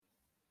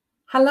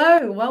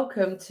Hello,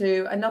 welcome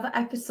to another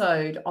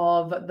episode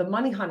of The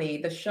Money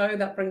Honey, the show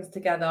that brings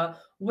together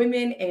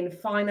women in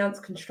finance,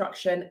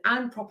 construction,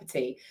 and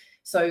property.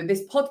 So,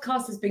 this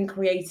podcast has been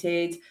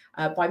created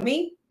by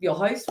me, your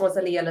host,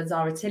 Rosalia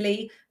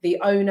Lazzaretilli, the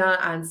owner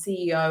and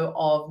CEO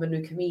of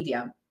Manuka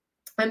Media.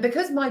 And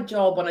because my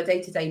job on a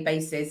day-to-day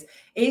basis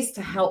is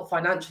to help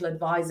financial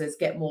advisors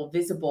get more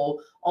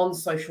visible on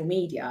social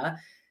media,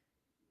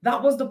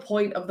 that was the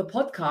point of the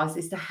podcast,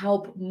 is to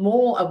help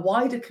a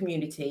wider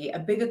community, a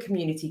bigger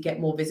community, get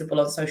more visible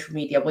on social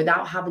media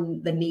without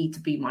having the need to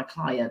be my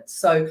client.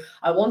 So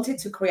I wanted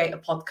to create a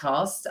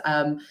podcast.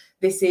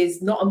 This is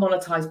not a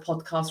monetized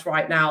podcast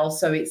right now.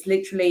 So it's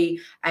literally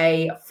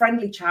a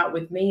friendly chat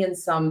with me and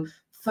some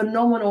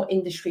phenomenal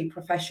industry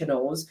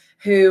professionals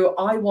who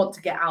I want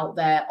to get out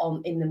there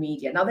in the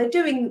media. Now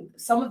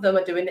some of them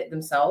are doing it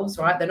themselves,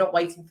 right? They're not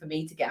waiting for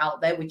me to get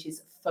out there, which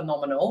is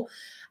phenomenal.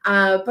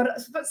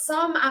 But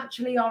some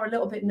actually are a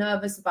little bit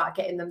nervous about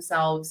getting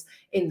themselves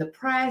in the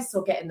press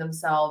or getting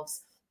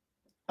themselves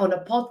on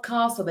a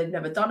podcast, or they've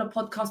never done a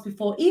podcast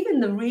before.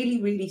 Even the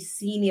really, really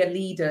senior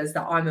leaders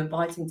that I'm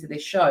inviting to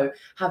this show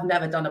have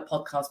never done a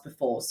podcast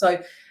before. So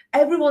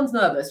everyone's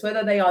nervous,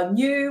 whether they are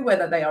new,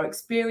 whether they are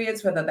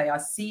experienced, whether they are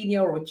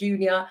senior or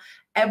junior.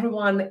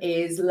 Everyone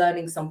is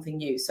learning something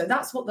new. So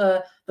that's what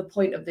the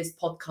point of this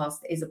podcast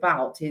is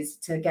about, is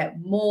to get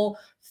more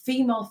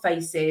female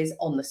faces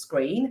on the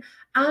screen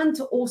and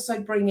to also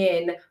bring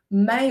in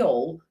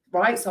male,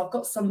 right? So I've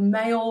got some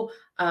male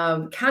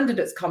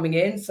candidates coming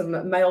in,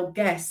 some male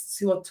guests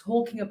who are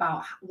talking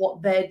about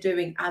what they're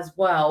doing as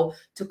well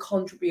to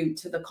contribute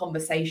to the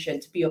conversation,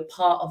 to be a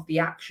part of the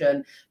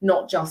action,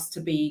 not just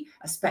to be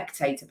a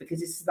spectator,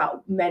 because this is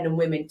about men and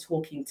women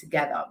talking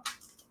together.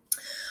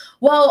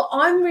 Well,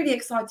 I'm really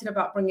excited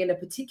about bringing a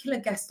particular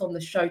guest on the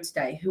show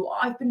today who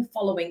I've been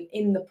following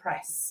in the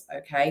press,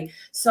 okay?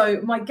 So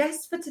my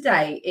guest for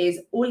today is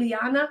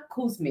Uliana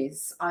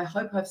Kuzmis. I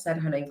hope I've said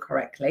her name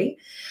correctly.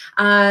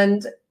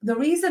 And the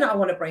reason I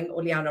want to bring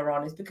Uliana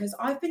on is because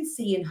I've been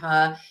seeing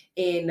her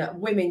in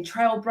Women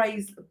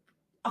Trailblazers.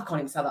 I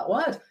can't even say that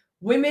word.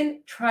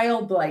 Women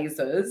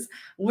trailblazers,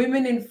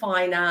 women in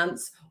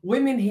finance,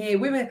 women here,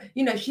 women,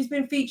 she's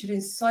been featured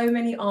in so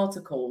many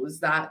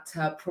articles that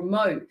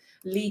promote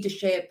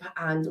leadership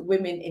and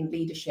women in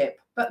leadership,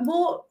 but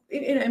more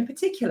in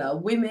particular,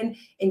 women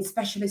in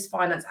specialist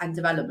finance and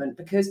development,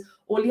 because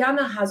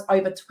Uliana has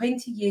over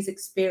 20 years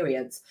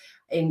experience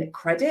in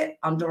credit,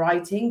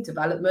 underwriting,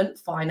 development,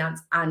 finance,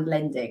 and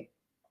lending.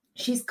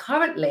 She's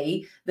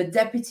currently the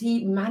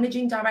Deputy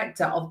Managing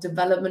Director of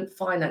Development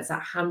Finance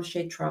at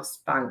Hampshire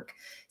Trust Bank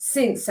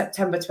since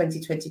September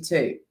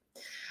 2022.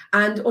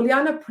 And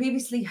Uliana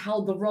previously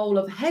held the role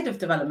of Head of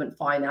Development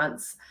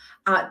Finance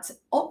at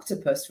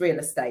Octopus Real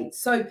Estate.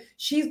 So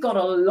she's got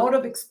a lot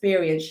of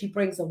experience. She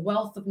brings a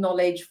wealth of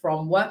knowledge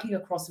from working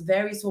across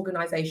various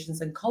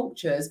organizations and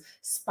cultures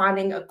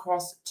spanning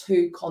across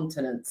 2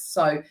 continents.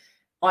 So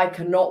I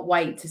cannot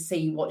wait to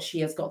see what she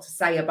has got to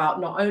say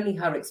about not only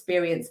her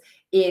experience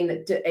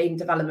in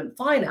development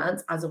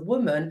finance as a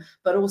woman,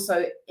 but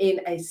also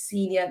in a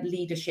senior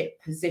leadership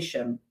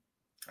position.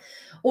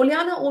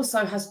 Uliana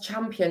also has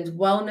championed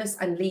wellness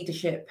and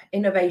leadership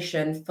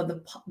innovation for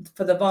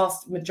the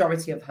vast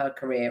majority of her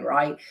career,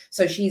 right?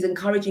 So she's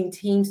encouraging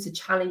teams to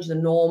challenge the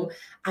norm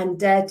and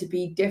dare to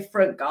be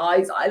different,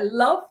 guys. I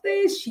love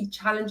this. She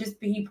challenges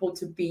people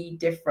to be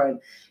different.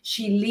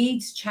 She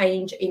leads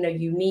change in a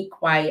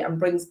unique way and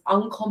brings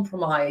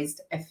uncompromised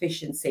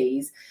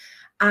efficiencies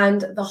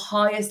and the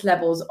highest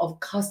levels of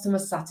customer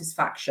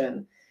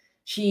satisfaction.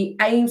 She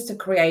aims to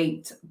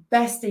create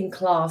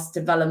best-in-class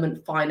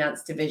development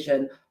finance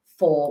division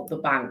for the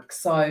bank.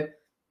 So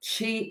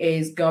she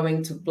is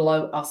going to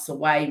blow us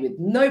away with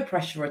no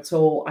pressure at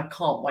all. I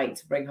can't wait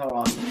to bring her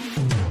on.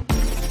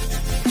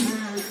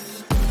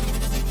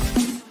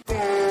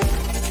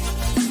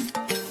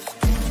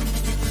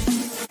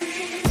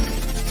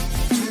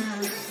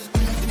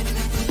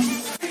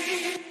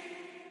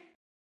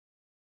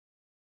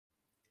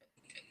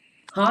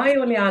 Hi,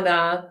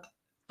 Uliana.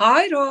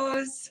 Hi,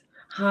 Rose.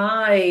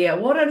 Hi.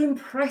 What an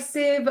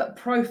impressive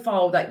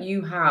profile that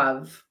you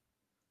have.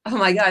 Oh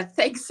my God,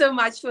 thanks so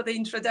much for the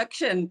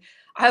introduction.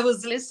 I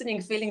was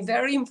listening, feeling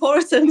very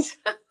important.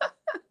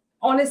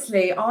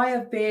 Honestly, I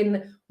have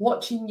been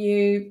watching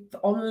you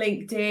on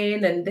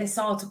LinkedIn, and this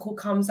article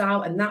comes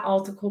out and that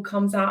article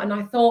comes out. And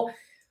I thought,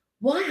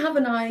 why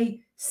haven't I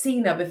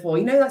seen her before?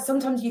 Like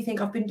sometimes you think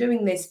I've been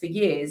doing this for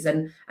years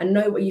and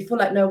you feel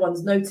like no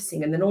one's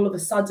noticing. And then all of a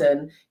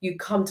sudden you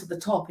come to the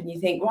top and you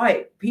think,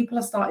 right, people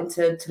are starting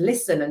to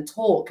listen and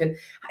talk. And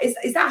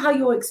is that how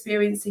you're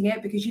experiencing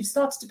it? Because you've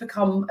started to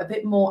become a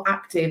bit more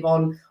active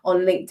on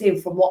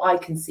LinkedIn from what I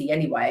can see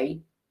anyway.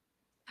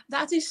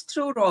 That is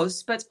true,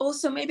 Rose. But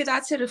also maybe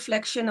that's a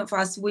reflection of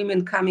us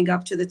women coming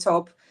up to the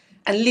top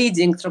and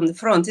leading from the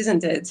front,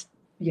 isn't it?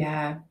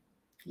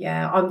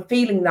 Yeah, I'm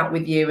feeling that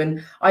with you.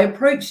 And I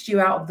approached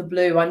you out of the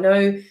blue. I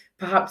know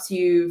perhaps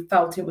you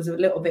felt it was a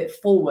little bit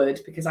forward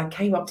because I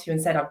came up to you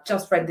and said, I've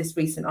just read this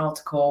recent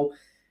article.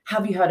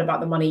 Have you heard about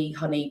the Money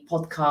Honey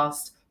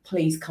podcast?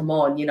 please come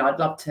on, I'd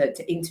love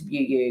to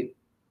interview you.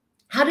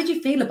 How did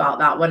you feel about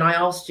that when I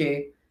asked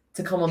you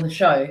to come on the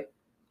show?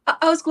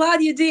 I was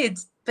glad you did,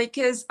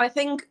 because I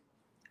think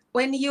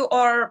when there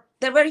are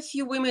very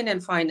few women in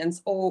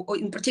finance, or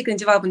in particular in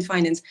development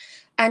finance,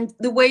 and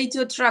the way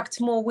to attract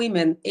more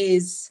women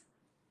is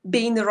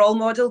being the role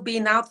model,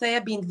 being out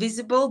there, being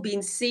visible,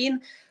 being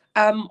seen.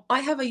 I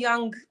have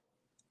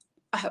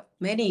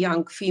many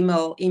young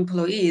female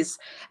employees,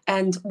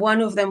 and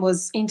one of them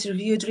was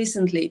interviewed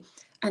recently,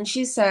 and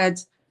she said,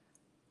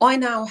 I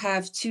now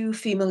have 2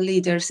 female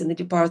leaders in the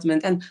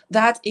department, and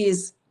that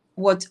is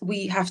what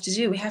we have to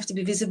do. We have to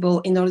be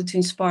visible in order to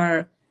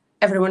inspire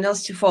everyone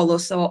else to follow.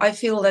 So I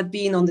feel that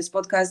being on this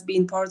podcast,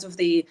 being part of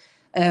the,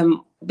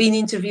 being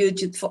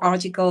interviewed for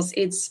articles,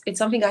 it's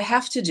something I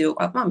have to do.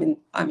 I mean,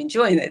 I'm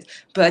enjoying it,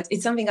 but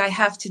it's something I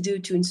have to do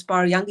to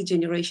inspire younger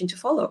generation to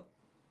follow.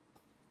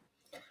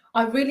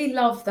 I really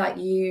love that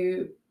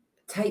you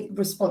take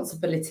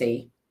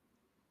responsibility.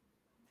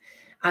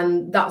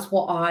 And that's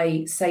what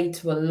I say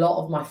to a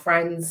lot of my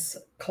friends,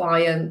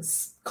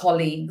 clients,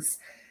 colleagues.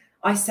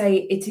 I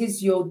say it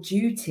is your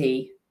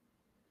duty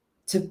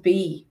to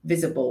be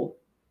visible.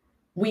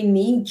 We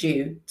need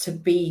you to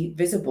be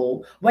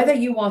visible, whether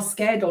you are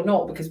scared or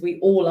not, because we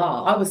all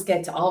are. I was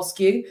scared to ask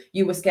you.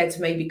 You were scared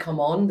to maybe come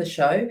on the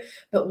show,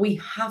 but we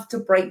have to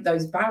break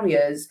those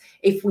barriers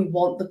if we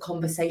want the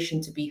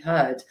conversation to be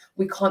heard.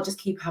 We can't just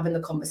keep having the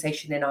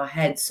conversation in our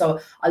heads. So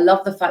I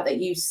love the fact that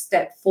you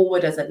step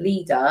forward as a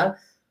leader,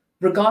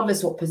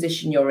 regardless what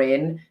position you're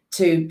in,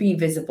 to be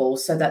visible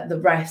so that the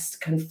rest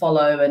can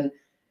follow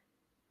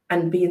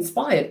and be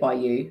inspired by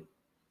you.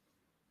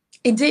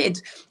 Indeed.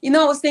 I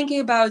was thinking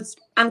about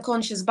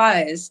unconscious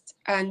bias,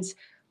 and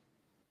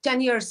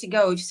 10 years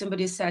ago, if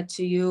somebody said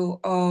to you,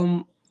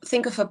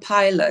 think of a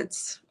pilot,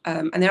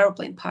 an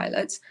airplane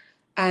pilot,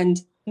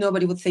 and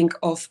nobody would think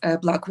of a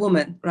Black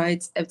woman,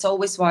 right? It's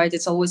always white,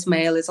 it's always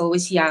male, it's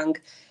always young.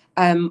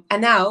 And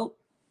now,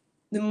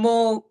 the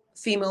more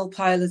female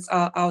pilots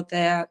are out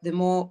there, the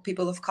more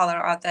people of color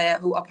are out there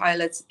who are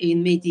pilots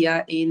in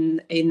media,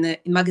 in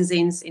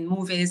magazines, in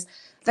movies,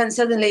 then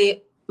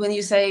suddenly when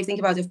you say think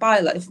about a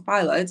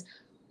pilot,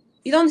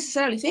 you don't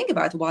necessarily think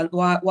about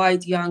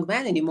white young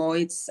men anymore.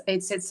 It's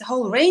a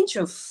whole range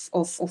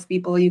of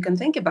people you can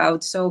think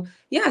about. So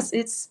yes,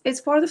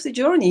 it's part of the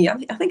journey.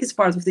 I think it's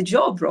part of the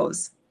job,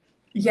 Rose.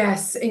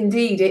 Yes,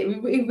 indeed,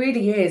 it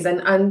really is.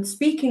 And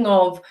speaking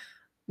of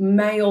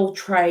male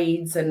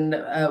trades and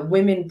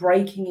women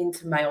breaking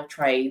into male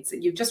trades,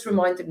 you've just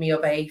reminded me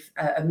of a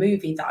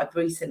movie that I've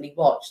recently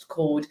watched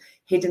called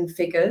Hidden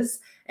Figures,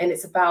 and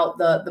it's about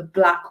the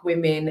Black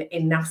women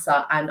in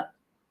NASA. And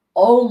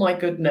oh my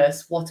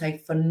goodness, what a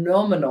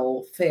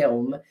phenomenal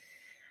film,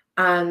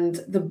 and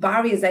the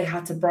barriers they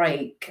had to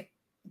break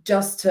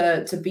just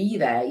to be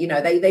there.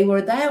 They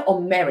were there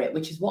on merit,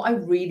 which is what I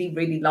really,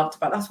 really loved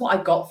about. That's what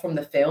I got from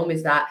the film,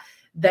 is that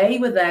they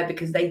were there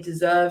because they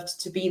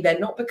deserved to be there,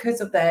 not because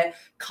of their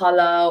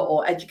color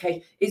or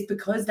education. It's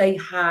because they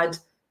had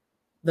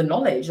the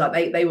knowledge.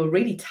 Like they were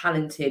really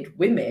talented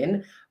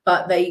women,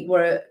 but they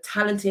were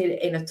talented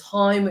in a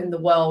time in the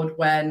world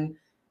when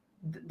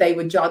they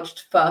were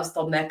judged first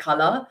on their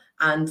color,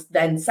 and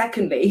then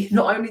secondly,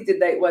 not only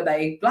were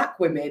they Black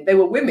women, they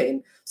were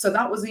women. So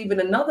that was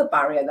even another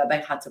barrier that they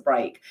had to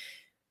break.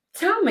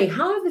 Tell me,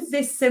 how is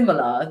this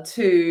similar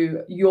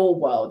to your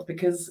world?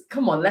 Because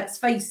come on, let's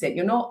face it,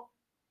 you're not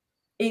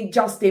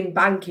just in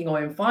banking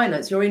or in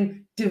finance, you're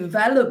in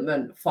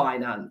development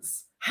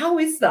finance. How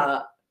is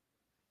that?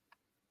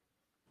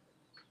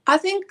 I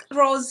think,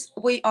 Rose,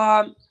 we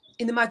are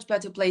in a much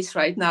better place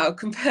right now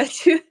compared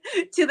to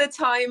the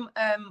time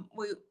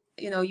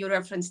you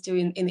referenced to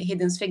in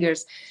Hidden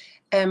Figures.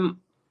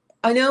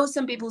 I know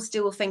some people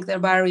still think they're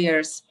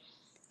barriers.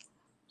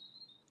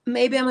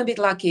 Maybe I'm a bit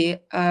lucky.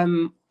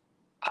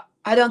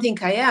 I don't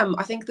think I am.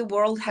 I think the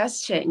world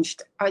has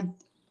changed. I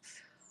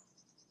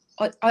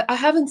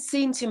haven't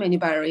seen too many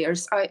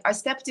barriers. I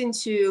stepped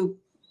into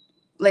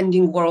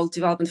lending world,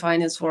 development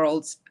finance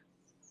world,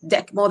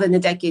 more than a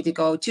decade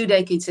ago, 2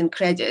 decades in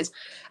credit.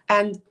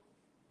 And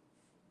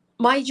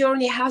my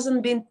journey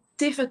hasn't been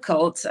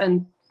difficult.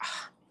 And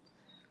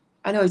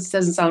I know it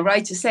doesn't sound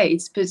right to say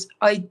it, but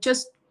I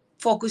just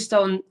focused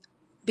on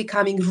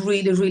becoming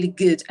really, really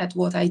good at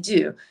what I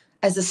do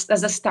as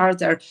a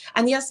starter.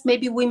 And yes,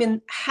 maybe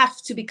women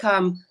have to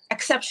become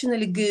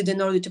exceptionally good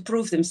in order to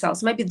prove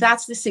themselves. Maybe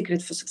that's the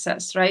secret for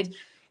success, right?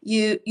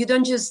 You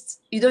don't just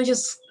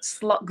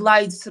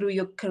glide through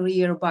your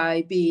career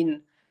by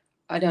being,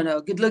 I don't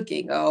know, good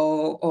looking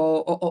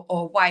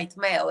or white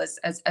male as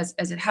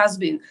it has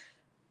been.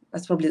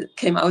 That probably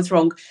came out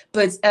wrong.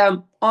 But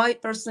I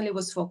personally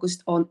was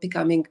focused on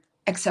becoming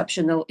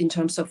exceptional in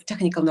terms of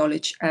technical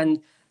knowledge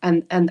and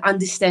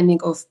understanding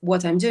of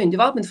what I'm doing.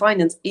 Development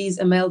finance is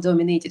a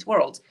male-dominated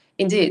world,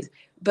 indeed.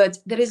 But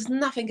there is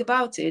nothing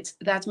about it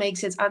that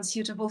makes it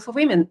unsuitable for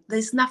women.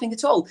 There's nothing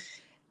at all.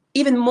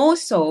 Even more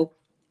so,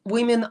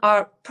 women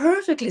are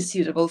perfectly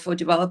suitable for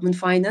development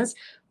finance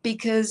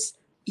because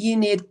you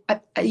need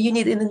an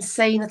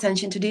insane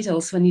attention to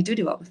details when you do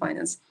development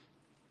finance.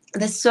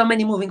 there's so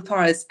many moving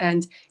parts,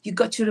 and you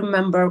got to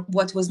remember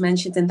what was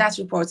mentioned in that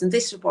report and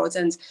this report,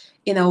 and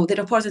the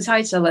report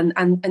title,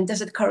 and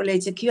does it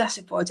correlate to QS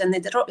report and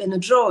the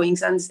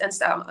drawings and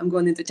stuff. I'm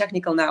going into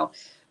technical now,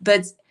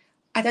 but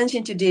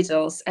attention to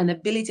details and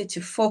ability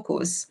to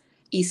focus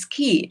is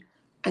key.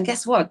 And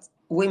guess what?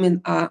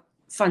 Women are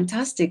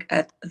fantastic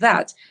at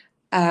that.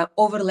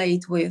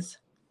 Overlaid with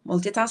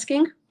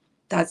multitasking,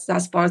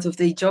 that's part of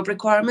the job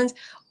requirement.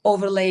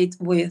 Overlaid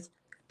with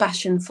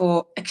passion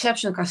for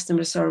exceptional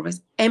customer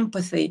service,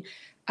 empathy,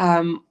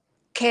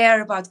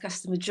 care about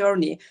customer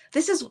journey.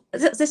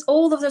 This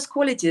all of those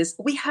qualities.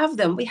 We have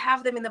them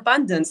in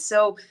abundance.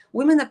 So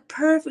women are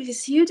perfectly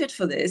suited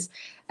for this.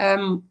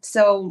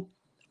 So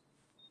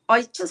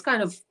I just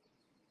kind of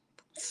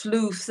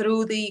flew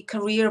through the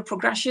career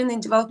progression in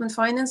development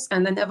finance,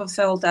 and I never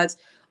felt that,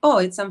 oh,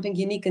 it's something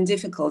unique and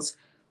difficult.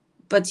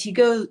 But you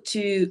go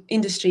to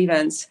industry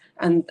events,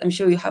 and I'm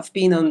sure you have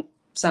been on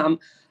some,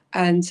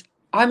 and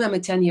I remember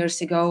 10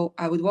 years ago,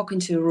 I would walk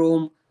into a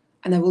room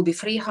and there will be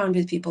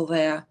 300 people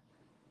there,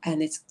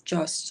 and it's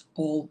just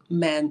all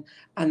men.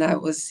 And I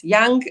was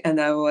young and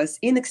I was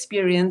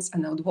inexperienced,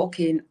 and I would walk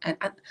in,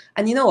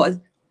 and you know what?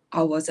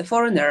 I was a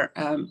foreigner.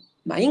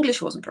 My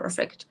English wasn't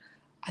perfect.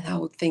 And I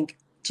would think,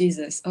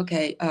 Jesus,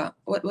 okay,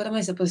 what am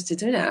I supposed to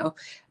do now?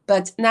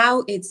 But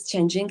now it's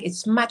changing.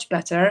 It's much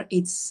better.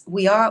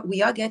 We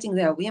are getting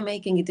there. We are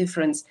making a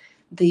difference.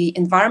 The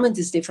environment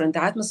is different.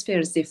 The atmosphere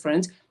is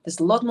different. There's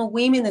a lot more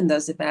women in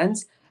those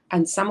events,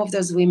 and some of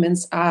those women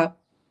are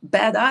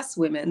badass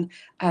women,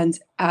 and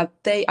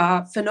they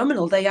are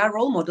phenomenal. They are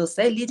role models.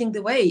 They're leading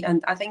the way,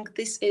 and I think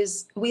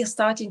we are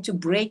starting to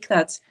break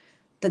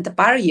the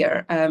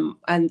barrier.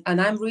 And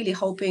I'm really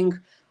hoping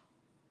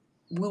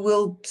we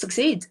will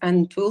succeed,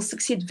 and we'll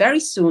succeed very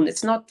soon.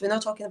 We're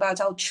not talking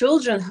about our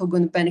children who are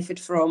going to benefit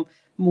from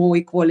more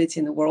equality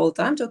in the world.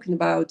 I'm talking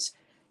about,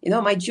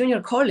 my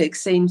junior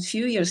colleagues, say in a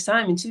few years'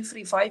 time, in 2,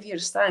 3, 5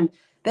 years' time,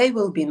 they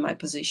will be in my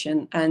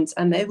position, and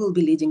they will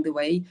be leading the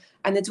way,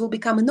 and it will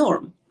become a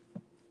norm.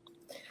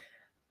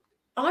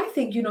 I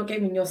think you're not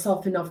giving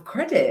yourself enough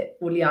credit,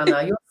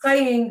 Uliana. You're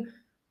saying,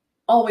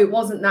 oh, it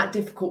wasn't that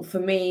difficult for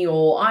me,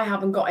 or I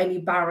haven't got any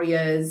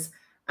barriers.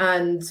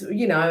 And,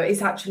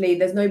 it's actually,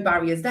 there's no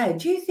barriers there.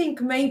 Do you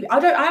think maybe,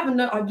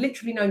 I've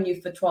literally known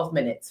you for 12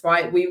 minutes,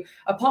 right?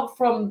 Apart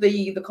from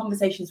the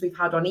conversations we've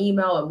had on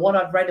email and what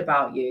I've read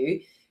about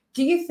you,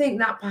 do you think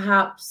that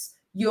perhaps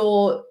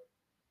you're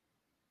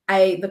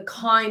the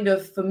kind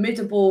of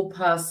formidable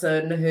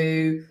person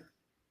who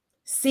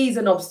sees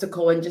an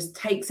obstacle and just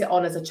takes it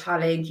on as a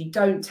challenge? You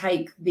don't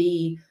take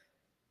the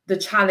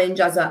challenge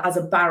as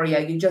a barrier.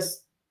 You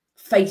just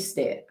faced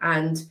it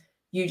and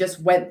you just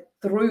went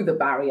through the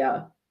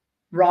barrier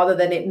rather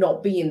than it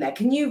not being there.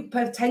 Can you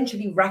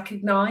potentially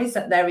recognize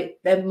that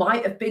there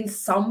might have been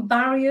some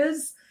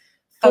barriers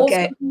for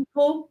some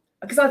people?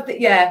 Because I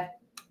think, yeah.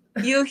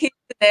 You hit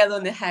the nail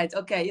on the head.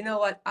 Okay, you know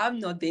what? I'm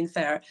not being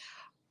fair.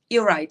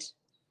 You're right.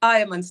 I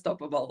am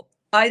unstoppable.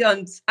 I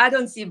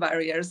don't see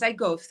barriers. I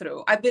go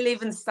through. I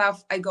believe in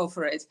stuff. I go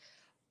for it.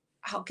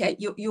 Okay,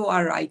 you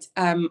are right.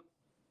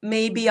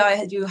 Maybe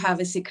I do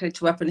have a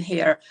secret weapon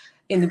here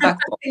in the back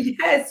pocket.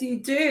 Yes, you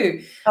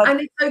do. Okay.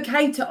 And it's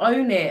okay to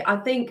own it. I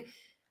think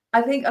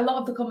a lot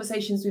of the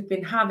conversations we've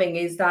been having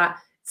is that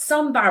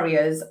some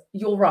barriers,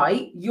 you're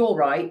right,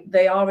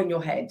 they are in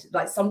your head.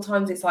 Like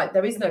sometimes it's like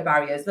there is no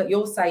barriers, that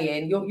you're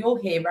saying,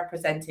 you're here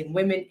representing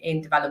women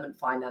in development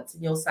finance,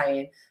 and you're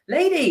saying,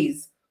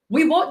 ladies,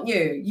 we want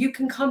you. You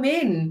can come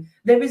in.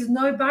 There is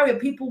no barrier.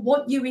 People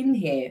want you in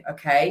here,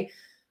 okay?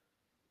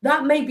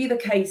 That may be the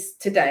case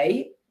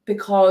today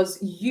because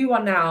you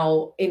are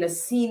now in a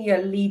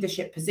senior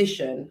leadership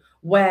position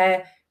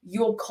where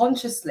you're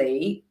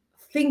consciously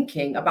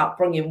thinking about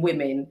bringing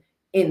women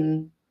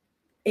in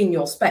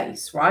your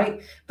space,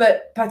 right?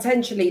 But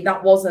potentially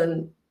that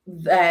wasn't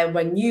there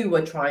when you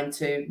were trying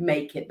to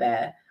make it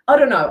there. I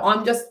don't know.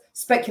 I'm just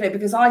speculating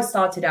because I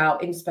started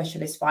out in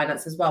specialist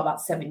finance as well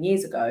about 7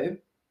 years ago.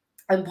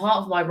 And part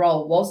of my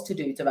role was to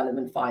do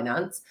development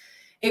finance.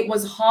 It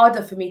was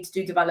harder for me to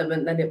do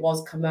development than it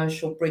was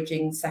commercial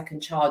bridging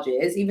second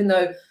charges, even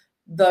though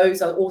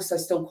those are also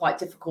still quite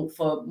difficult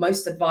for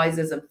most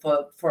advisors and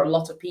for a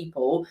lot of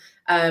people.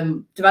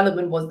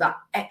 Development was that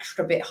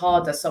extra bit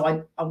harder. So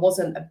I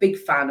wasn't a big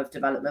fan of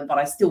development, but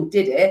I still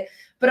did it.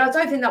 But I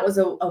don't think that was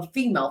a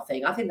female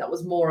thing. I think that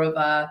was more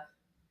of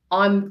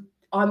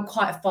I'm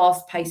quite a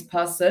fast-paced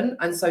person,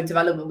 and so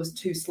development was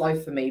too slow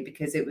for me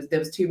because there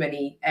was too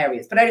many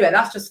areas. But anyway,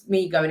 that's just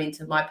me going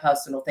into my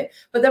personal thing.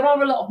 But there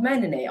are a lot of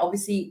men in it.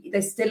 Obviously,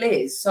 there still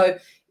is. So,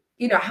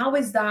 how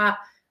is that?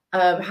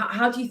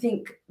 How do you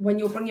think when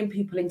you're bringing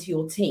people into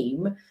your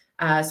team,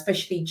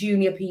 especially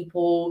junior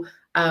people,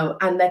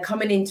 and they're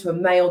coming into a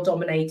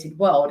male-dominated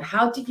world,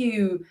 how do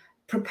you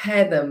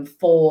prepare them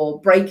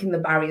for breaking the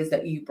barriers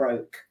that you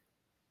broke?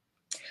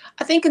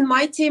 I think in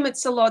my team,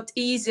 it's a lot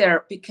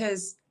easier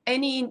because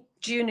any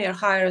junior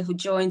hire who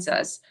joins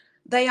us,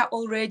 they are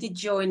already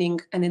joining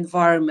an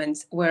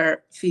environment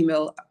where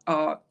female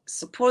are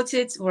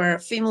supported, where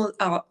female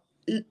are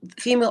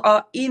female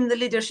are in the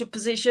leadership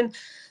position.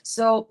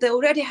 So they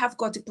already have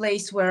got a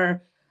place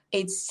where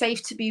it's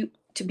safe to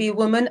be a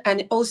woman.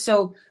 And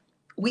also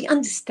I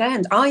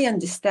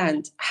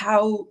understand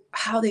how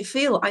they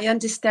feel. I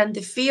understand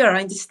the fear.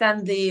 I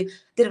understand the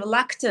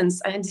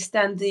reluctance. I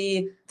understand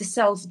the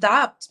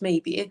self-doubt,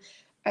 maybe.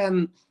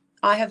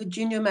 I have a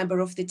junior member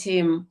of the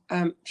team.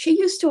 She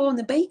used to own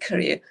a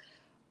bakery,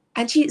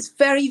 and she's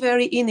very,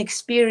 very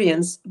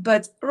inexperienced.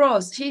 But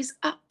Rose, she's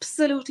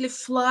absolutely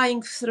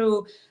flying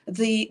through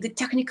the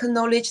technical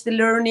knowledge, the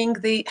learning.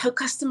 Her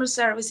customer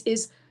service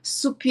is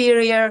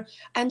superior,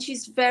 and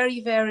she's very,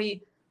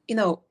 very,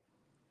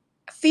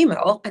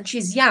 female, and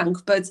she's young.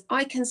 But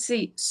I can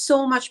see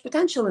so much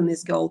potential in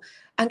this girl.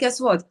 And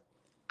guess what?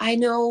 I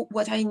know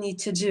what I need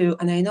to do,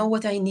 and I know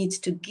what I need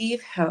to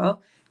give her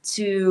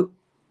to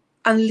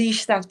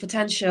unleash that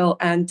potential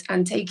and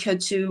take her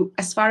to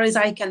as far as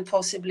I can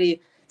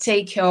possibly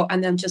take her,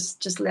 and then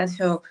just let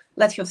her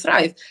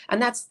thrive.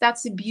 And that's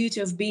the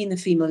beauty of being a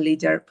female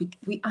leader.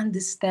 We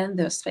understand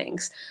those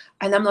things.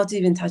 And I'm not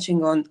even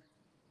touching on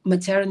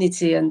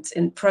maternity and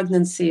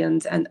pregnancy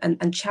and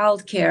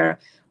childcare,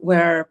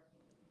 where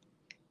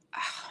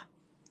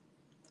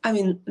I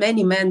mean,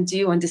 many men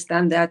do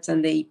understand that,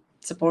 and they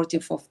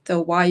supportive of their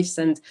wives,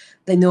 and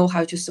they know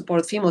how to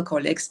support female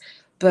colleagues.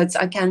 But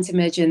I can't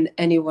imagine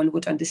anyone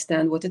would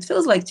understand what it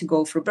feels like to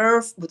go through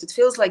birth, what it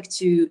feels like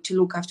to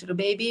look after a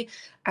baby,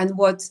 and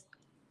what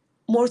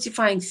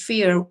mortifying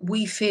fear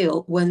we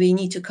feel when we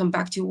need to come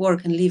back to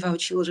work and leave our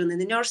children in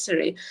the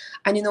nursery.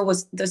 And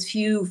what, those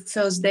few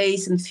first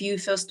days and few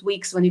first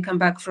weeks when you come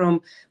back from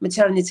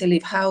maternity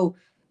leave, how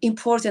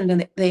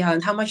important they are,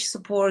 and how much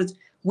support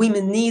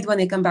women need when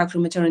they come back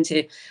from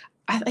maternity.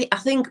 I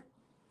think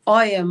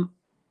I am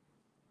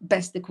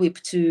best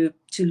equipped to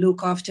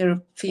look after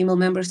female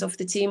members of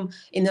the team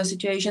in those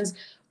situations.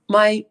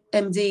 My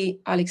MD,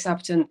 Alex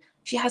Upton,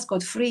 she has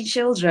got 3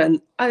 children.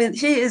 I mean,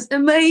 she is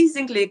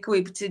amazingly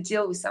equipped to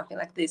deal with something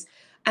like this.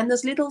 And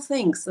those little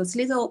things, those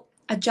little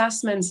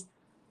adjustments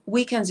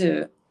we can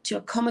do to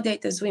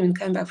accommodate those women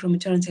coming back from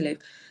maternity leave,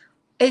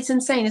 it's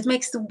insane. It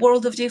makes the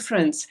world of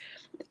difference.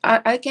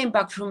 I came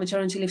back from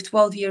maternity leave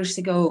 12 years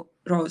ago,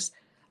 Rose,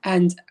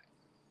 and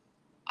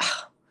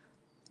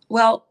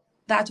well,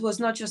 that was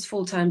not just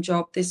full-time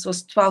job. This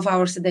was 12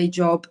 hours a day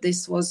job.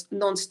 This was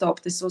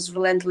non-stop. This was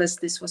relentless.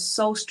 This was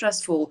so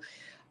stressful.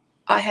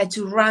 I had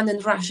to run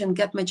and rush and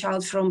get my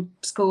child from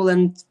school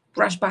and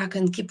rush back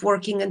and keep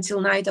working until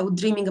night. I was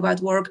dreaming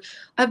about work.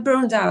 I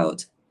burned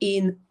out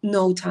in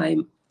no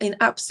time, in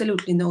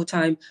absolutely no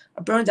time.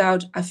 I burned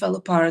out. I fell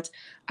apart.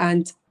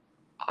 And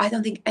I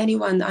don't think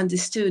anyone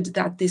understood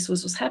that this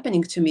was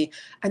happening to me.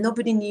 And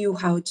nobody knew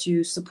how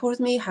to support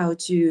me, how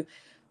to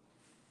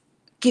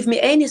give me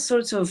any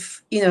sort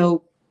of,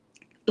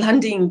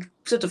 landing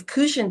sort of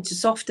cushion to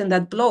soften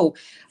that blow.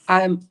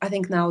 I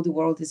think now the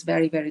world is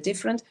very, very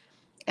different.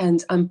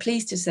 And I'm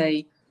pleased to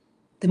say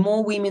the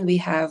more women we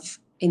have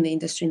in the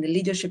industry, in the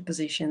leadership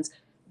positions,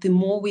 the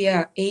more we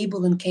are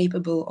able and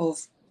capable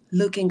of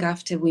looking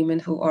after women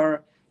who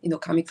are,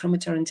 coming from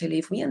maternity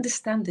leave. We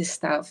understand this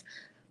stuff.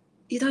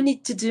 You don't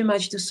need to do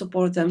much to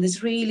support them.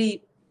 There's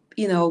really,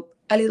 a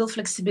little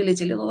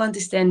flexibility, a little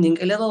understanding,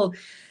 a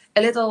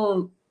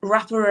little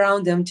wrap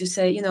around them to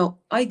say,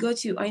 I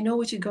got you. I know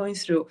what you're going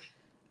through.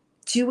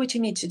 Do what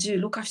you need to do.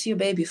 Look after your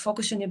baby.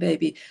 Focus on your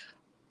baby.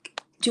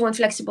 Do you want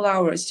flexible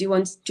hours? Do you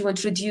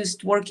want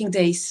reduced working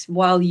days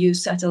while you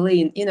settle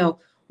in?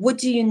 What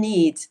do you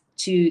need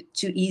to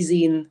ease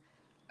in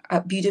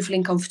beautifully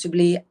and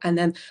comfortably? And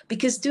then,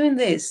 because doing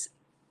this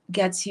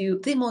gets you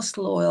the most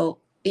loyal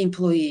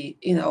employee,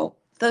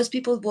 those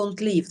people won't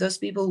leave. Those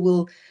people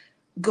will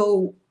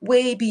go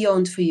way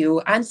beyond for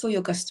you and for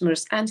your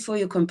customers and for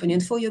your company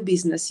and for your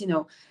business.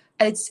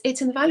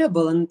 It's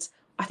invaluable, and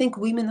I think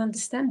women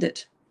understand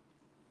it.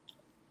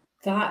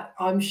 That,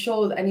 I'm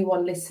sure that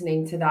anyone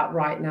listening to that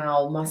right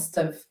now must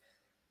have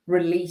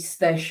released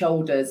their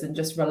shoulders and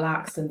just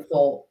relaxed and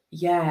thought,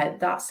 yeah,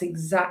 that's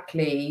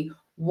exactly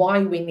why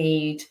we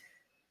need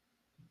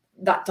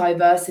that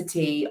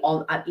diversity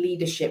at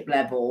leadership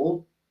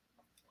level,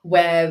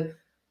 where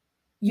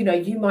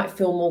you might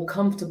feel more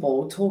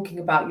comfortable talking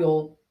about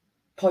your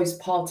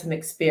postpartum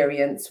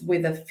experience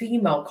with a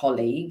female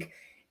colleague,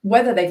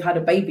 whether they've had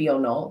a baby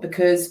or not,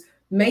 because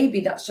maybe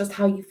that's just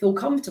how you feel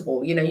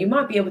comfortable. You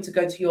might be able to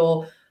go to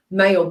your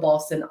male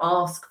boss and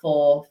ask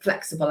for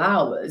flexible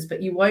hours,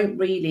 but you won't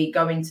really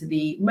go into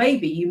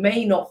maybe you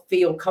may not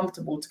feel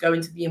comfortable to go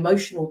into the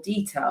emotional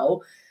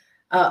detail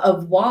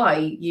of why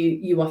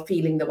you are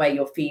feeling the way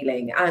you're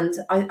feeling. And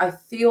I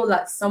feel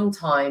that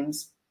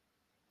sometimes,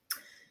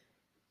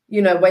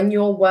 when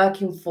you're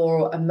working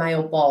for a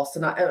male boss,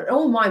 and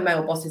all my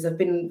male bosses have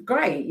been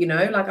great,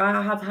 like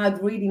I have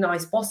had really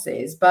nice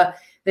bosses, but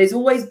there's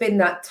always been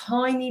that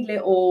tiny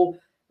little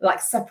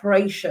like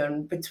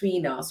separation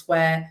between us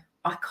where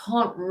I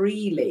haven't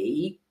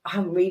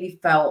really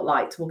felt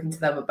like talking to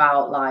them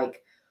about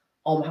like,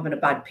 oh, I'm having a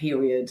bad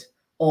period,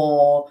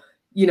 or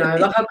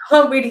Like I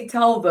can't really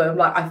tell them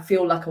like I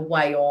feel like a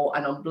whale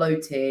and I'm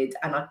bloated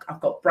and I've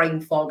got brain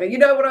fog. You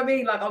know what I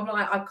mean? Like I'm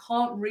like, I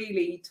can't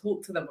really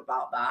talk to them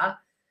about that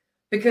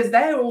because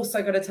they're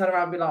also going to turn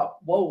around and be like,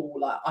 whoa,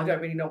 like I don't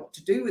really know what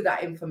to do with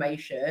that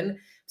information.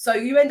 So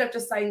you end up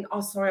just saying,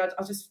 oh, sorry,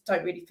 I just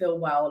don't really feel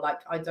well. Like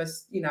I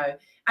just,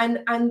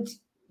 and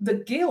the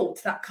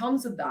guilt that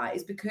comes with that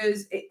is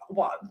because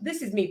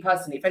this is me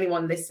personally. If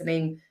anyone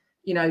listening,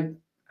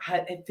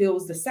 it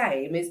feels the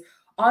same, is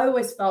I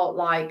always felt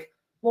like,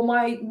 well,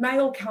 my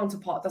male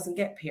counterpart doesn't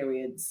get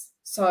periods.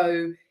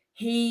 So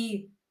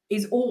he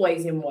is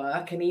always in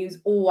work and he's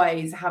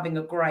always having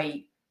a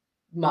great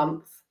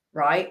month,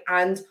 right?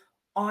 And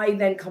I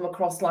then come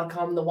across like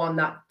I'm the one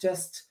that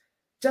just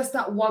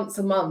that once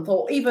a month,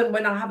 or even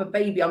when I have a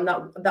baby, I'm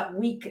that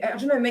week, I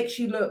don't know, makes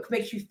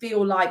you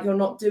feel like you're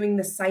not doing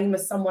the same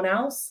as someone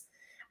else.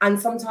 And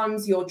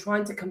sometimes you're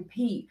trying to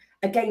compete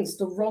against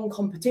the wrong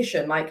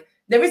competition. Like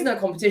there is no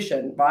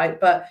competition, right?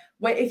 But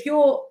if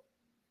you're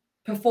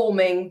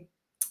performing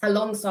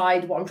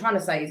alongside, what I'm trying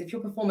to say is if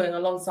you're performing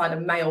alongside a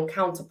male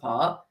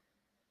counterpart,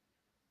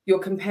 you're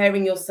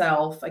comparing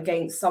yourself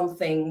against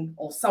something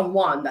or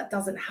someone that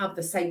doesn't have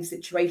the same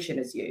situation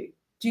as you.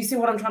 Do you see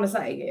what I'm trying to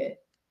say here?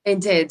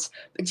 Indeed.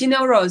 But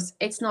Rose,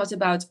 it's not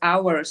about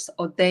hours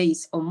or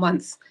days or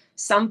months.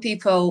 Some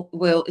people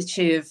will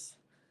achieve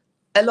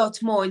a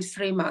lot more in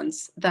 3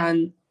 months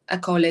than a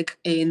colleague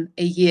in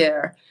a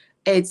year.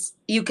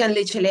 You can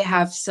literally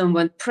have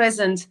someone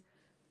present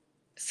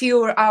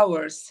fewer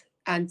hours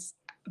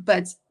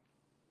but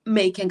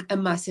making a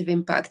massive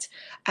impact,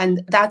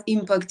 and that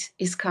impact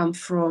is coming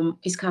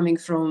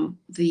from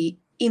the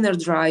inner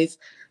drive,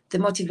 the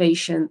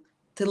motivation,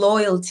 the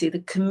loyalty, the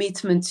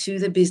commitment to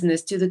the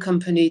business, to the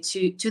company,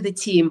 to the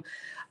team.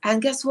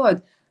 And guess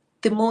what?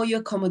 The more you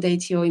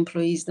accommodate your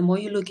employees, the more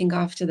you're looking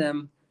after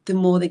them, the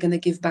more they're going to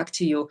give back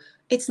to you.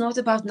 It's not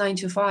about 9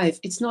 to 5.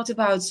 It's not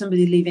about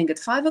somebody leaving at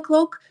 5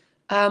 o'clock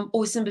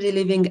or somebody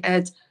leaving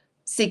at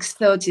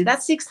 6:30. That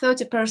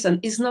 6:30 person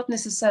is not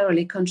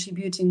necessarily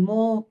contributing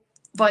more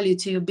value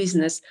to your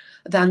business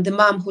than the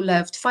mom who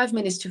left 5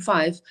 minutes to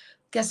 5.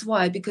 Guess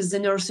why? Because the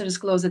nurseries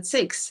close at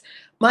 6.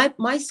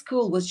 My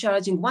school was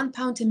charging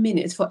 £1 a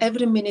minute for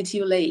every minute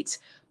you late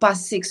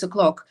past 6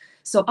 o'clock.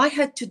 So I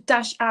had to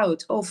dash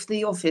out of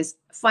the office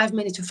 5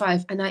 minutes to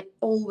 5, and I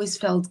always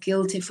felt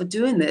guilty for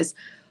doing this.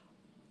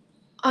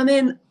 I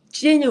mean,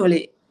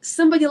 genuinely,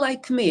 somebody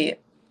like me,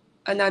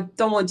 and I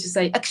don't want to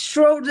say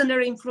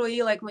extraordinary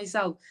employee like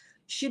myself,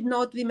 should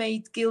not be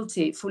made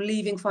guilty for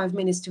leaving 5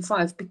 minutes to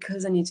 5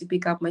 because I need to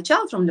pick up my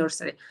child from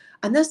nursery.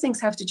 And those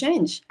things have to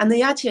change. And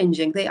they are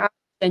changing. They are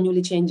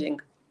genuinely changing.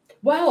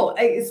 Well,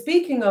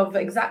 speaking of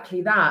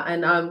exactly that,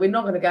 and we're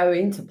not going to go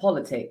into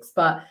politics,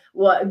 but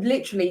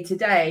literally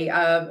today,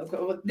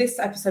 this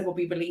episode will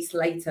be released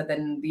later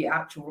than the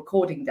actual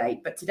recording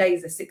date, but today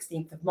is the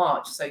 16th of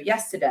March. So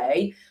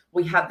yesterday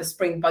we had the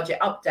spring budget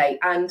update,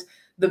 and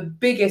the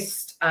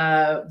biggest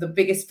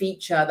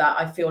feature that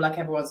I feel like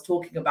everyone's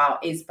talking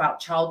about is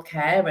about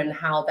childcare and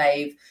how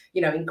they've,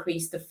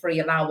 increased the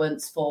free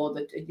allowance for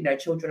the,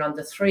 children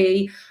under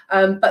 3.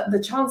 But the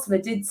Chancellor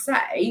did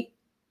say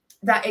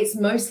that it's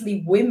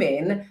mostly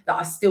women that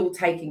are still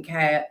taking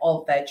care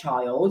of their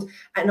child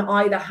and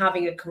either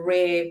having a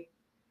career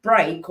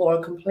break or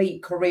a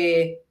complete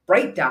career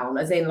breakdown,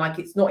 as in like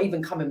it's not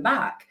even coming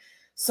back.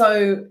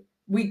 So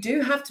we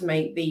do have to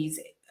make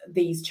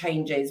these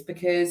changes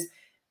because,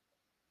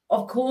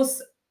 of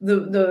course,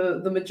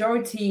 the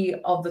majority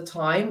of the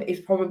time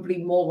is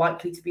probably more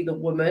likely to be the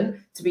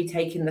woman to be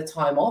taking the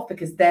time off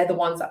because they're the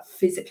ones that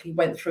physically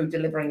went through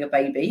delivering a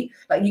baby.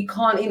 Like you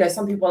can't,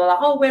 some people are like,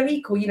 oh, we're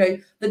equal.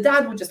 The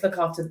dad will just look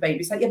after the baby.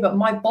 It's like, yeah, but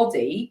my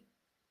body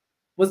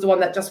was the one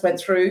that just went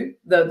through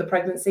the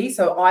pregnancy.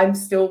 So I've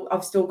still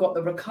got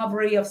the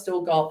recovery. I've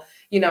still got,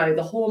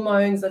 the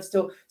hormones.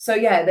 So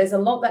yeah, there's a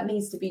lot that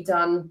needs to be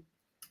done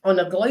on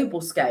a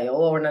global scale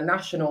or on a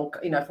national,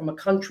 from a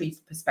country's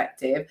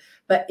perspective,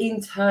 but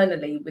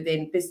internally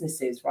within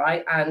businesses,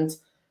 right? And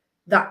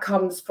that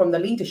comes from the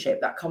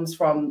leadership, that comes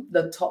from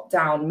the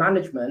top-down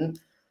management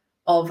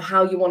of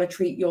how you want to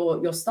treat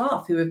your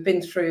staff who have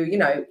been through,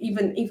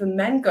 even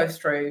men go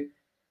through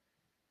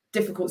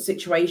difficult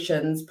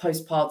situations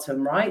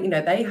postpartum, right?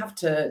 They have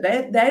to,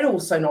 they're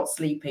also not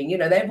sleeping,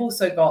 they've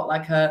also got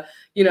like a,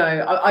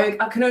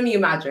 I can only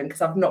imagine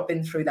because I've not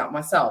been through that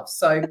myself.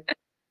 So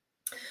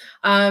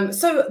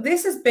so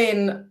this has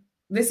been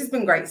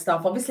great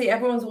stuff. Obviously,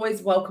 everyone's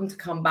always welcome to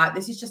come back.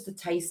 This is just a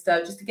taster,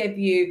 just to give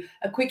you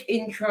a quick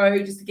intro,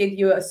 just to give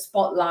you a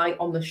spotlight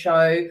on the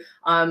show.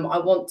 I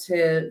want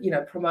to,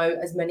 promote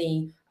as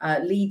many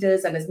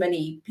leaders and as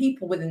many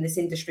people within this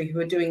industry who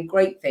are doing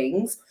great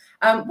things.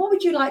 What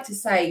would you like to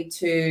say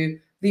to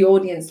the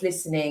audience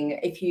listening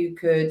if you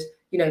could,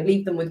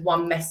 leave them with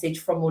one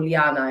message from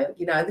Uliana?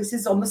 This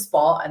is on the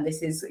spot and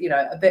this is,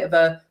 a bit of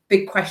a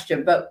big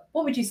question, but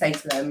what would you say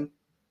to them?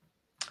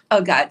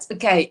 Oh, God.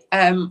 Okay.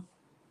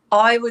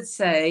 I would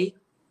say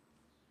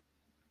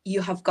you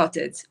have got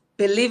it.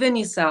 Believe in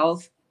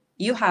yourself.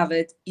 You have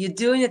it. You're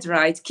doing it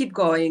right. Keep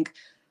going.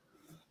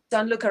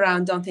 Don't look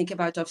around, don't think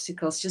about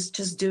obstacles,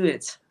 just do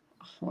it.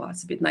 Oh,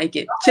 that's a bit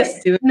naked.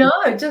 Just do it. No,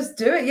 just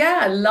do it. Yeah,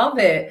 I love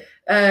it.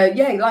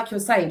 Yeah, like you're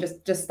saying,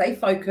 just stay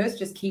focused,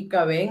 just keep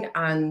going.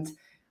 And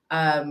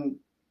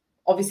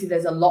obviously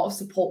there's a lot of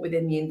support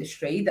within the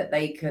industry that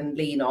they can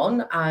lean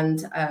on.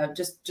 And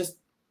just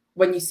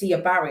when you see a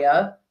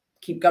barrier,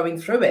 keep going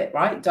through it,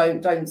 right?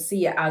 Don't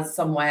see it as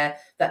somewhere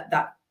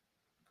that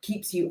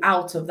keeps you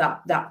out of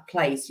that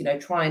place.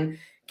 Try and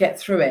get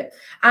through it.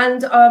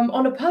 And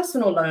on a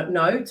personal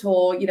note,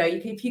 or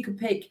if you could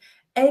pick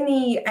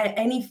any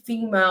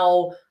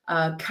female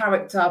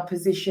character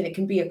position, it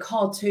can be a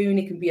cartoon,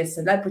 it can be a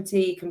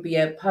celebrity, it can be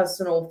a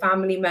personal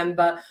family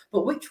member,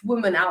 but which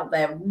woman out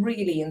there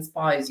really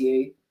inspires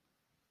you?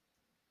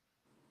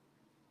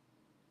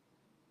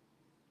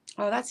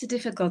 Oh, that's a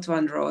difficult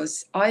one,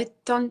 Rose. I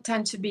don't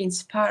tend to be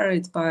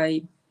inspired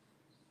by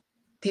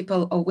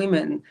people or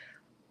women.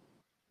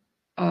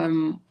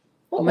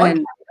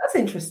 Okay, that's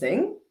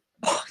interesting.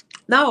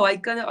 No, I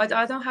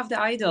don't have the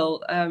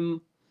idol.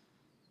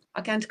 I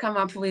can't come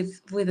up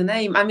with a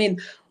name. I mean,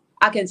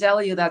 I can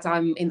tell you that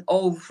I'm in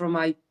awe from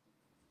my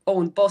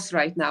own boss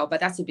right now, but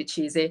that's a bit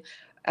cheesy.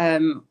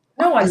 No,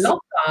 I love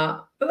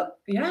that. But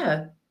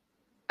yeah,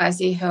 I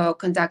see her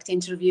conduct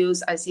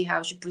interviews. I see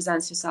how she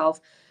presents herself,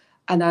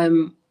 and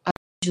I'm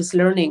just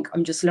learning.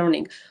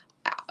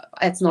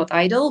 It's not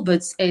idol,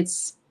 but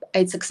it's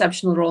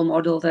exceptional role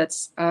model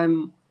that's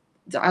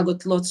I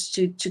got lots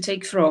to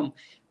take from.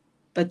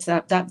 But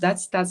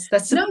that's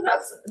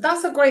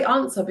that's a great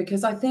answer,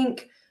 because I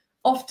think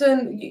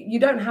often you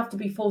don't have to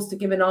be forced to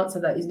give an answer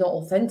that is not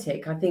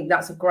authentic. I think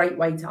that's a great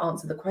way to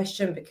answer the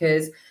question,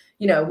 because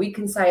we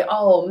can say,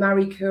 oh,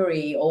 Marie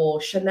Curie or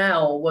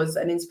Chanel was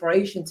an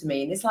inspiration to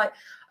me, and it's like,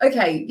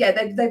 okay, yeah,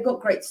 they've got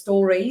great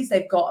stories,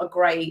 they've got a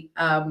great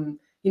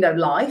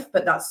life,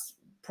 but that's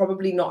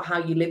probably not how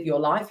you live your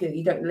life.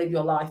 You don't live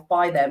your life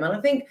by them. And I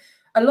think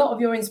a lot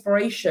of your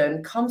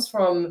inspiration comes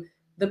from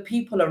the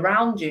people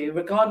around you,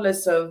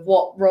 regardless of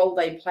what role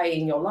they play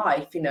in your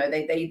life.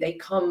 They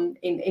come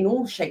in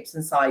all shapes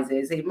and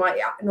sizes. It might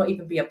not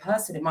even be a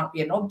person, it might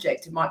be an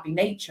object, it might be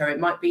nature, it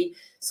might be.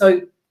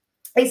 So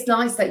it's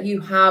nice that you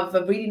have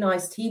a really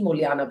nice team,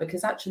 Uliana,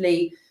 because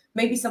actually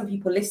maybe some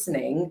people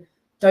listening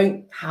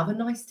don't have a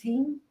nice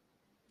team.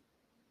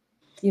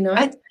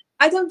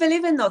 I don't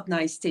believe in not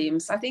nice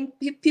teams. I think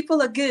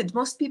people are good.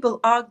 Most people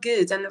are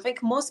good, and I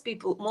think most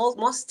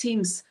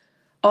teams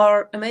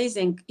are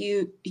amazing.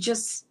 You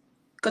just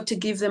got to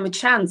give them a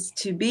chance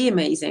to be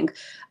amazing.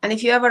 And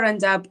if you ever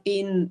end up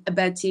in a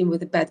bad team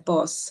with a bad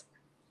boss,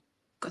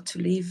 got to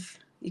leave.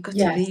 You got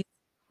to leave.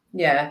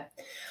 Yeah.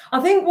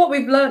 I think what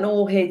we've learned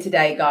all here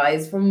today,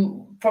 guys,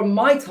 from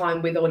my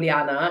time with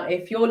Uliana,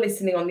 if you're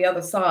listening on the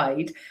other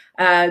side,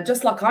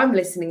 just like I'm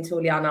listening to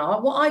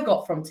Uliana, what I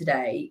got from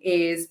today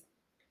is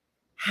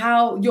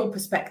how your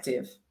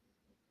perspective.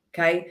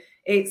 Okay.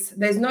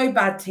 There's no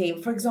bad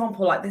team. For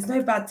example, like there's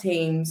no bad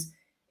teams.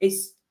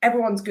 It's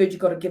everyone's good.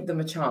 You've got to give them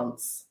a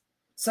chance.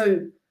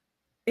 So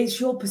it's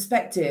your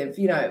perspective,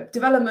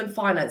 development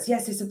finance.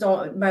 Yes, it's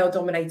a male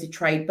dominated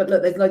trade, but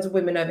look, there's loads of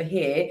women over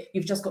here.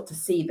 You've just got to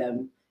see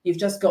them. You've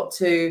just got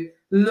to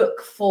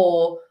look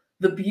for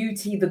the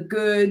beauty, the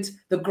good,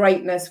 the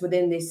greatness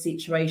within these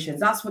situations.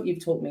 That's what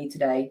you've taught me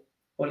today,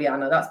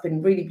 Uliana. That's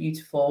been really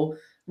beautiful.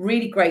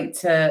 Really great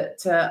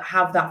to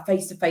have that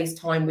face-to-face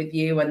time with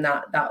you, and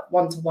that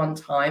one-to-one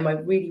time. I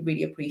really,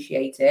 really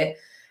appreciate it.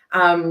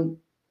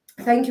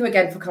 Thank you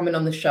again for coming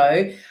on the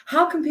show.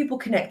 How can people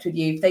connect with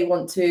you if they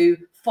want to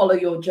follow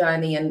your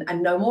journey and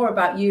know more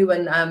about you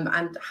and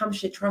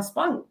Hampshire Trust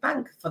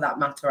Bank for that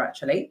matter,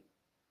 actually?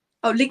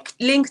 Oh,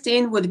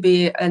 LinkedIn would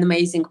be an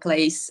amazing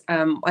place.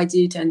 I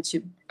do tend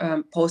to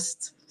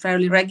post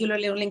fairly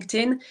regularly on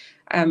LinkedIn,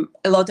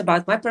 a lot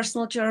about my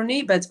personal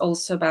journey, but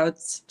also about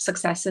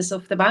successes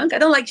of the bank. I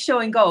don't like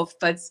showing off,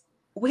 but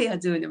we are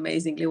doing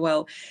amazingly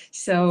well.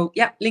 So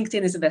yeah,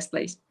 LinkedIn is the best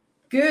place.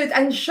 Good.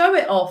 And show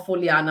it off,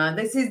 Uliana.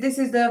 This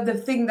is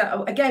the thing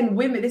that, again,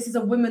 women, this is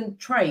a women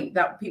trait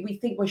that we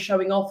think we're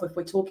showing off if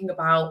we're talking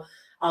about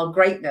our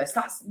greatness.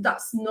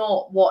 That's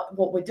not what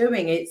we're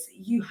doing. It's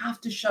you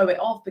have to show it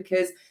off,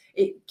 because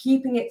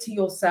keeping it to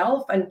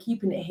yourself and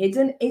keeping it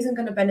hidden isn't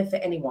going to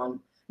benefit anyone.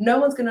 No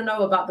one's going to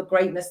know about the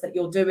greatness that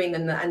you're doing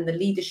and the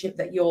leadership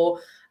that you're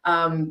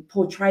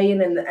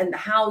portraying and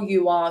how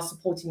you are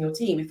supporting your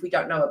team if we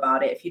don't know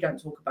about it, if you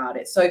don't talk about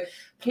it. So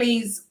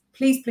please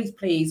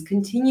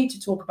continue to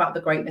talk about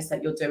the greatness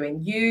that you're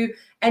doing.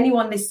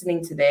 Anyone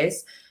listening to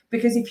this,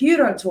 because if you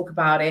don't talk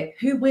about it,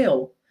 who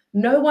will?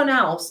 No one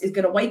else is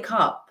going to wake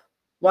up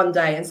one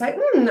day and say,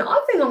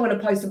 I think I'm going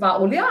to post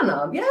about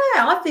Uliana. Yeah,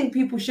 I think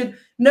people should.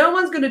 No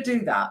one's going to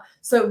do that.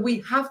 So we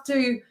have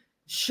to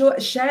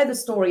share the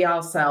story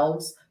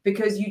ourselves,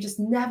 because you just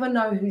never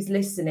know who's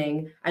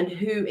listening and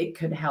who it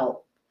could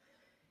help.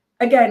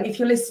 Again, if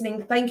you're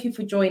listening, thank you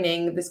for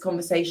joining this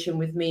conversation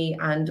with me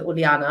and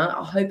Uliana.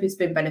 I hope it's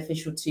been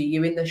beneficial to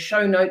you. In the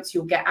show notes,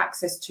 you'll get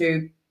access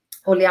to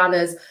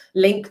Uliana's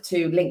link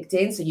to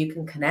LinkedIn so you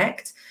can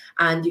connect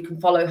and you can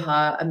follow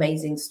her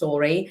amazing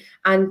story.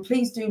 And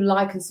please do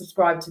like and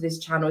subscribe to this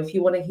channel if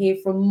you want to hear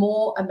from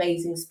more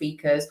amazing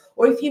speakers,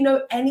 or if you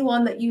know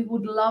anyone that you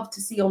would love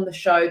to see on the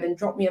show, then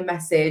drop me a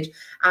message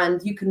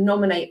and you can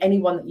nominate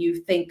anyone that you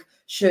think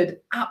should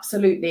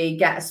absolutely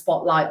get a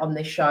spotlight on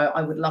this show.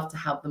 I would love to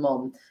have them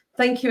on.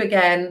 Thank you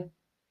again.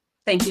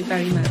 Thank you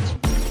very much.